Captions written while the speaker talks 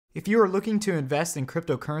If you are looking to invest in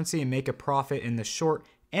cryptocurrency and make a profit in the short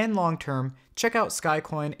and long term, check out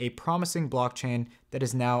Skycoin, a promising blockchain that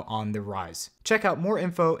is now on the rise. Check out more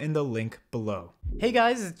info in the link below. Hey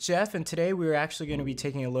guys, it's Jeff, and today we're actually going to be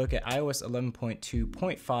taking a look at iOS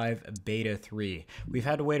 11.2.5 Beta 3. We've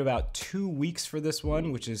had to wait about 2 weeks for this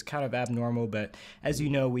one, which is kind of abnormal, but as you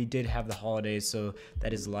know, we did have the holidays, so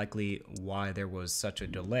that is likely why there was such a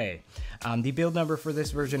delay. The build number for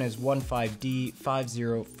this version is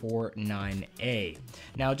 15D5049A.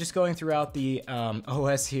 Now, just going throughout the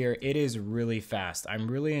OS here, it is really fast. I'm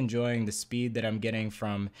really enjoying the speed that I'm getting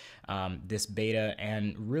from this beta,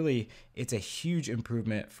 and really it's a huge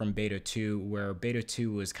improvement from beta 2, where beta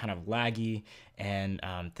 2 was kind of laggy and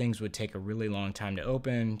things would take a really long time to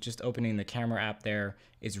open. Just opening the camera app there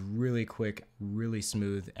is really quick, really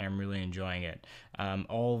smooth, and I'm really enjoying it.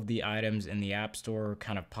 All of the items in the App Store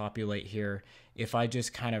kind of populate here. If I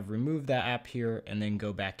just kind of remove that app here and then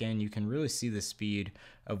go back in, you can really see the speed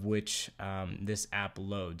of which this app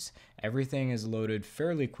loads. Everything is loaded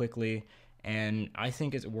fairly quickly, and I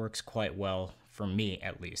think it works quite well for me,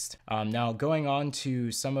 at least. Now, going on to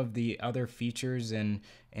some of the other features in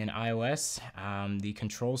iOS, the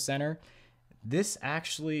Control Center, this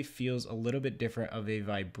actually feels a little bit different of a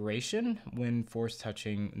vibration when force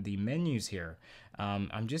touching the menus here.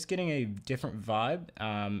 I'm just getting a different vibe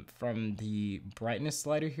from the brightness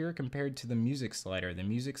slider here compared to the music slider. The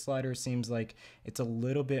music slider seems like it's a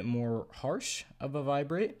little bit more harsh of a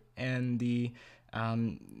vibrate, and the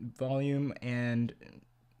volume and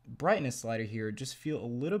brightness slider here just feel a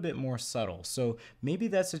little bit more subtle. So maybe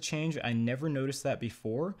that's a change. I never noticed that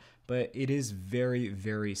before, but it is very,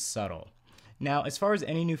 very subtle. Now, as far as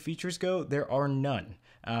any new features go, there are none.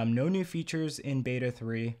 No new features in beta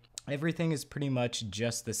 3. Everything is pretty much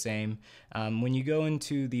just the same. When you go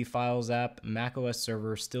into the Files app, macOS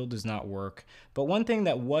server still does not work. But one thing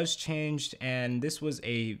that was changed, and this was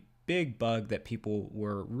a big bug that people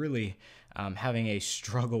were really having a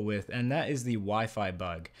struggle with, and that is the Wi-Fi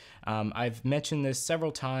bug. I've mentioned this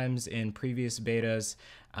several times in previous betas,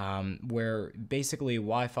 where basically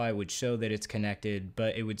Wi-Fi would show that it's connected,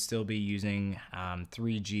 but it would still be using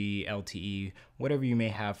 3G, LTE, whatever you may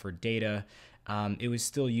have for data. It was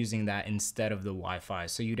still using that instead of the Wi-Fi.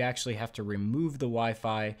 So you'd actually have to remove the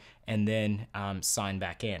Wi-Fi and then sign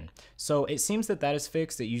back in. So it seems that that is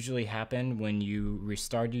fixed. It usually happened when you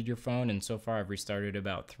restarted your phone, and so far I've restarted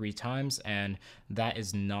about 3 times, and that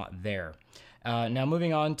is not there. Now,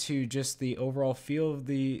 moving on to just the overall feel of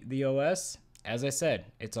the OS, as I said,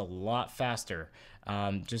 it's a lot faster.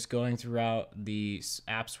 Just going throughout the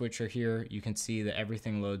app switcher here, you can see that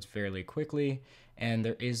everything loads fairly quickly, and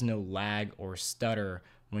there is no lag or stutter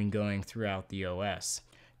when going throughout the OS.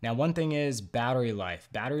 Now, one thing is battery life.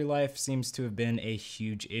 Battery life seems to have been a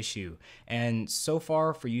huge issue. And so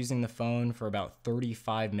far, for using the phone for about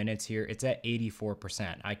 35 minutes here, it's at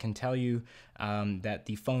 84%. I can tell you that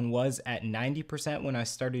the phone was at 90% when I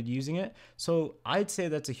started using it. So I'd say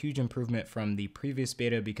that's a huge improvement from the previous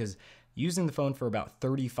beta, because using the phone for about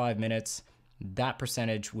 35 minutes, that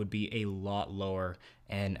percentage would be a lot lower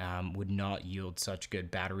and would not yield such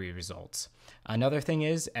good battery results. Another thing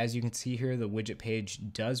is, as you can see here, the widget page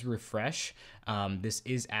does refresh. This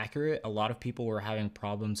is accurate. A lot of people were having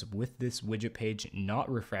problems with this widget page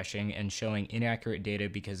not refreshing and showing inaccurate data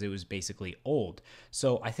because it was basically old.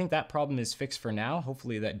 So I think that problem is fixed for now.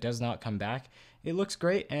 Hopefully that does not come back. It looks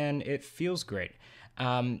great and it feels great.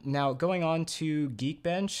 Now, going on to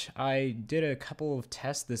Geekbench, I did a couple of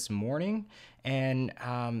tests this morning, and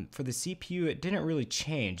for the CPU, it didn't really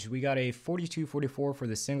change. We got a 4244 for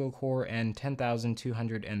the single core and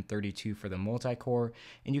 10,232 for the multi-core,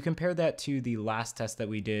 and you compare that to the last test that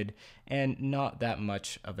we did, and not that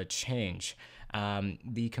much of a change.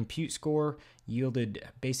 The compute score yielded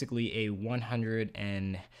basically a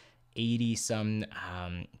 180 some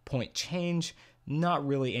point change, not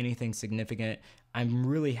really anything significant. I'm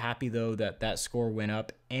really happy though that that score went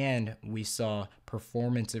up and we saw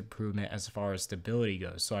performance improvement as far as stability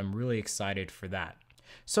goes. So I'm really excited for that.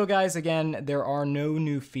 So guys, again, there are no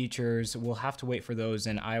new features. We'll have to wait for those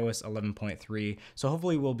in iOS 11.3. So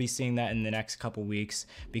hopefully we'll be seeing that in the next couple weeks,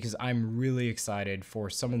 because I'm really excited for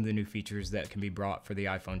some of the new features that can be brought for the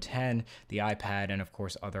iPhone 10, the iPad, and of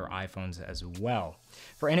course other iPhones as well.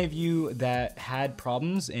 For any of you that had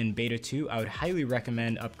problems in beta 2, I would highly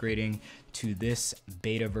recommend upgrading to this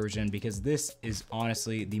beta version, because this is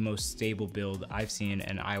honestly the most stable build I've seen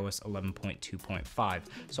in iOS 11.2.5.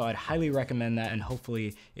 So I'd highly recommend that, and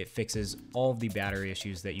hopefully it fixes all of the battery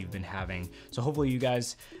issues that you've been having. So hopefully you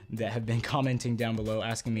guys that have been commenting down below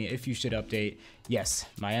asking me if you should update, yes,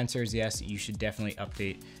 my answer is yes, you should definitely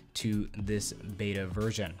update to this beta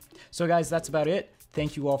version. So guys, that's about it.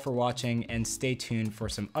 Thank you all for watching, and stay tuned for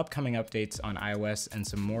some upcoming updates on iOS and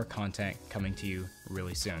some more content coming to you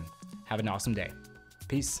really soon. Have an awesome day.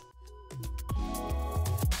 Peace.